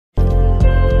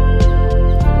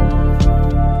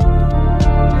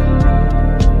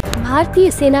भारतीय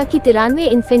सेना की 93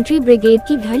 इन्फेंट्री ब्रिगेड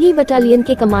की घड़ी बटालियन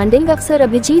के कमांडिंग अफसर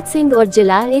अभिजीत सिंह और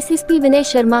जिला एसएसपी विनय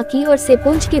शर्मा की ओर से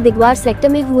पुंछ के दिगवार सेक्टर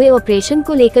में हुए ऑपरेशन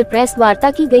को लेकर प्रेस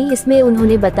वार्ता की गई। इसमें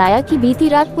उन्होंने बताया कि बीती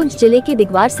रात पुंछ जिले के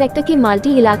दिगवार सेक्टर के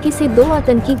माल्टी इलाके से 2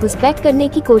 आतंकी घुसपैठ करने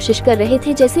की कोशिश कर रहे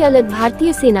थे। जैसे अलग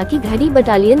भारतीय सेना की घड़ी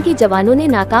बटालियन के जवानों ने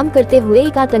नाकाम करते हुए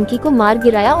एक आतंकी को मार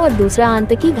गिराया और दूसरा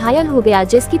आतंकी घायल हो गया,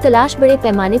 जिसकी तलाश बड़े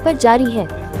पैमाने पर जारी है।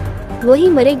 वहीं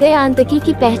मरे गए आतंकी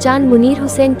की पहचान मुनीर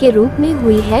हुसैन के रूप में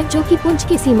हुई है, जो कि पुंछ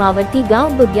के सीमावर्ती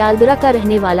गांव बग्यालदरा का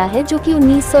रहने वाला है, जो कि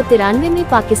 1993 में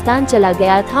पाकिस्तान चला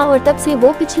गया था और तब से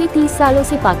वो पिछले 30 सालों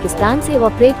से पाकिस्तान से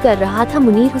ऑपरेट कर रहा था।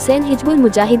 मुनीर हुसैन हिजबुल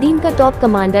मुजाहिदीन का टॉप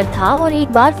कमांडर था और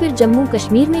एक बार फिर जम्मू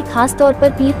कश्मीर में खास तौर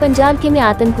पर पीर पंजाल के में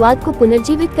आतंकवाद को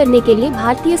पुनर्जीवित करने के लिए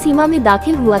भारतीय सीमा में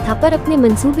दाखिल हुआ था, पर अपने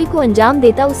मंसूबे को अंजाम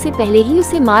देता उससे पहले ही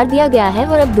उसे मार दिया गया है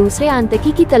और अब दूसरे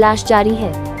आतंकी की तलाश जारी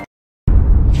है।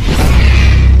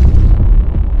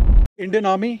 Indian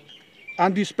Army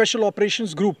and the Special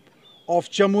Operations Group of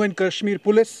Jammu and Kashmir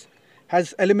Police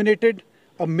has eliminated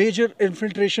a major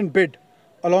infiltration bid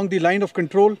along the line of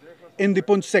control in the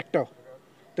Poonch sector.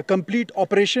 The complete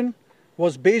operation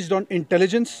was based on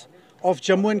intelligence of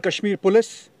Jammu and Kashmir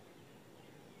Police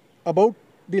about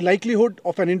the likelihood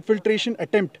of an infiltration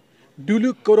attempt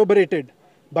duly corroborated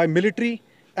by military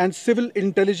and civil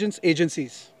intelligence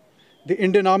agencies. The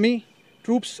Indian Army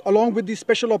troops along with the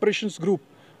Special Operations Group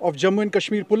of Jammu and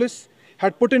Kashmir Police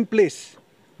had put in place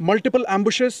multiple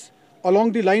ambushes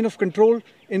along the line of control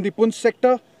in the Poonch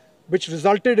sector, which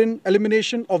resulted in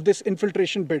elimination of this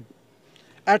infiltration bid.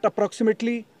 At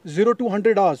approximately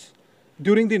 0200 hours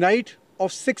during the night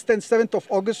of 6th and 7th of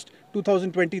August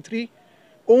 2023,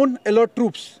 own alert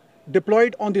troops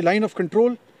deployed on the line of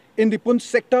control in the Poonch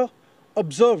sector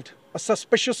observed a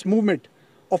suspicious movement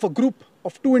of a group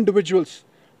of 2 individuals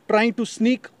trying to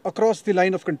sneak across the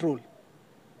line of control.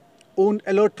 Own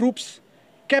alert troops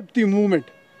kept the movement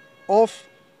of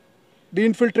the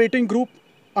infiltrating group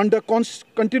under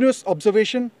continuous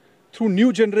observation through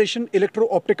new generation electro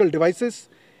optical devices,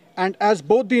 and as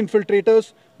both the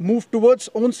infiltrators moved towards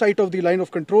own site of the line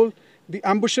of control, the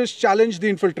ambushers challenged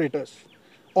the infiltrators.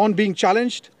 On being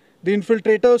challenged, the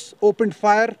infiltrators opened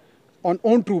fire on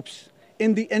own troops.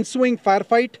 In the ensuing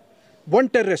firefight, 1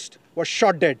 terrorist was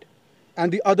shot dead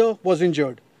and the other was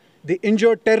injured. The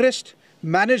injured terrorist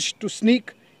managed to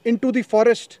sneak into the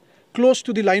forest close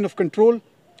to the line of control,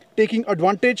 taking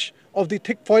advantage of the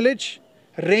thick foliage,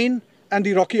 rain and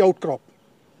the rocky outcrop.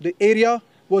 The area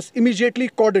was immediately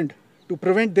cordoned to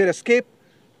prevent their escape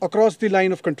across the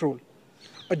line of control.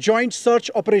 A joint search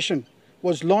operation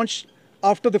was launched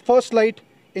after the first light,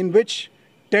 in which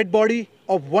dead body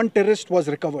of 1 terrorist was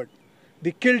recovered.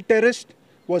 The killed terrorist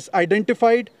was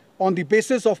identified on the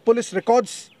basis of police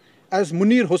records as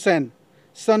Munir Hussain,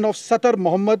 son of Satar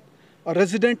Muhammad, a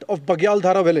resident of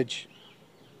Bagyaldhara village,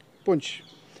 Poonch.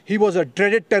 He was a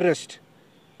dreaded terrorist,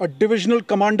 a divisional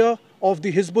commander of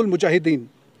the Hizbul Mujahideen.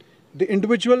 The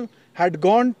individual had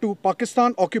gone to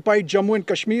Pakistan-occupied Jammu and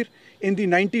Kashmir in the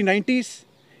 1990s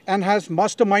and has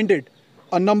masterminded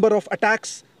a number of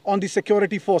attacks on the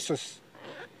security forces.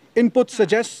 Input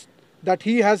suggests that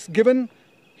he has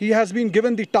been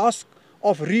given the task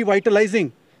of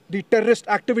revitalizing the terrorist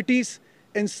activities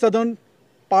in southern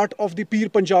part of the Pir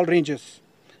Panjal ranges.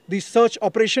 The search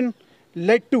operation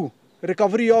led to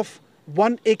recovery of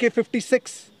 1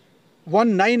 AK-56,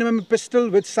 1 9mm pistol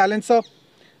with silencer,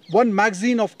 1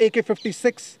 magazine of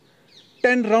AK-56,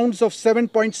 10 rounds of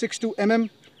 7.62 mm,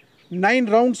 9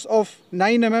 rounds of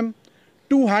 9 mm,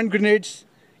 2 hand grenades,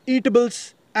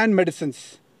 eatables and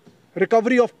medicines.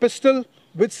 Recovery of pistol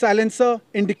with silencer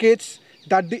indicates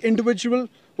that the individual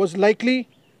was likely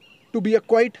to be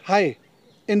quite high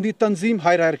in the Tanzim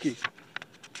hierarchy.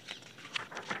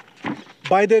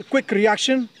 By their quick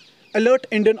reaction, alert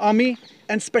Indian Army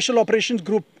and Special Operations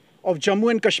Group of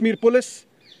Jammu and Kashmir Police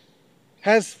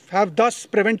have thus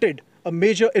prevented a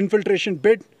major infiltration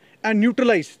bid and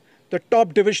neutralized the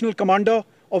top divisional commander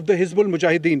of the Hizbul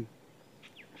Mujahideen.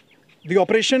 The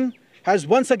operation has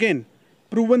once again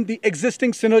proven the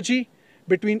existing synergy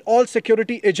between all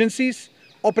security agencies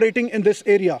operating in this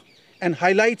area and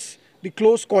highlights the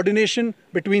close coordination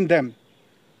between them.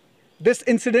 This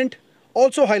incident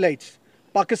also highlights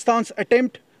Pakistan's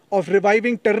attempt of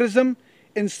reviving terrorism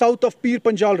in south of Pir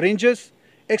Panjal ranges,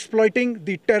 exploiting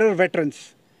the terror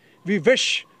veterans. We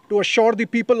wish to assure the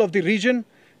people of the region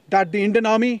that the Indian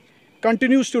Army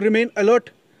continues to remain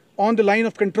alert on the line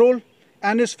of control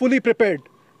and is fully prepared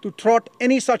to thwart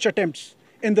any such attempts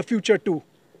in the future too.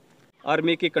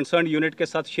 Army की concern unit के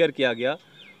साथ share किया गया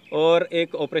और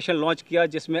एक operation launch किया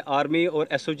जिसमें army और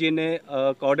एसओजी ने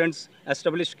कॉर्डन्स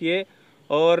एस्टेब्लिश किए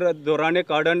और दौरान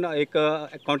कार्डन एक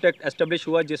कांटेक्ट एस्टेब्लिश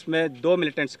हुआ जिसमें 2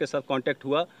 मिलिटेंट्स के साथ कांटेक्ट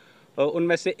हुआ।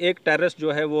 उनमें से एक टेररिस्ट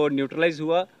जो है वो न्यूट्रलाइज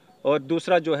हुआ और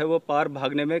दूसरा जो है वो पार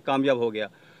भागने में कामयाब हो गया।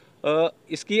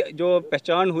 इसकी जो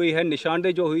पहचान हुई है,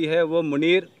 निशानदेही जो हुई है, वो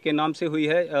मुनीर के नाम से हुई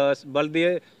है।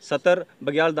 बल्दिए सतर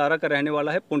बग्याल दारा का रहने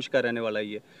वाला है, पुंछ का रहने वाला है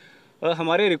ये।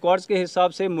 हमारे रिकॉर्ड्स के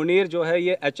हिसाब से मुनीर जो है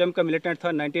ये एचएम का मिलिटेंट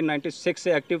था, 1996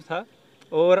 से एक्टिव था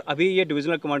और अभी ये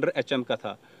डिविजनल कमांडर एचएम का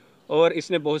था और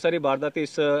इसने बहुत सारी वारदातें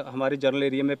इस हमारे जनरल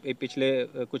एरिया में पिछले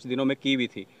कुछ दिनों में की हुई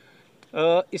थी।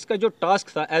 इसका जो टास्क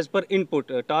था एज़ पर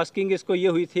इनपुट टास्किंग इसको ये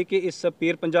हुई थी कि इस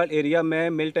पीर पंजाल एरिया में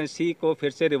मिलिटेंसी को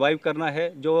फिर से रिवाइव करना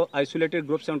है, जो आइसोलेटेड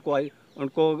ग्रुप्स हैं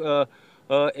उनको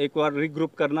एक बार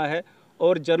रीग्रुप करना है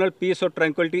और जनरल पीस और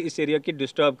ट्रैंक्विलिटी इस एरिया की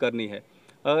डिस्टर्ब करनी है।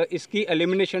 इसकी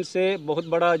एलिमिनेशन से बहुत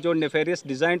बड़ा जो नेफेरियस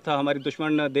डिज़ाइन था हमारे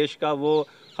दुश्मन देश का, वो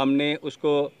हमने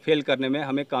उसको फेल करने में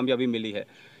हमें कामयाबी मिली है।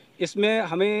 इसमें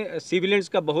हमें सिविलियंस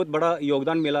का बहुत बड़ा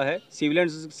योगदान मिला है।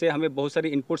 सिविलियंस से हमें बहुत सारी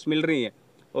इनपुट्स मिल रही हैं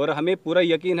और हमें पूरा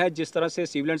यकीन है जिस तरह से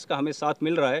सिविलियंस का हमें साथ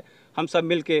मिल रहा है, हम सब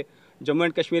मिल के Jammu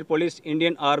and Kashmir police,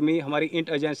 Indian army, हमारी इंट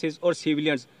एजेंसीज और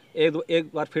सिविलियंस एक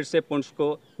बार फिर से पुंछ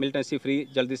को मिलिटेंसी फ्री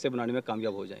जल्दी से बनाने में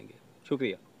कामयाब हो जाएंगे।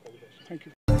 शुक्रिया।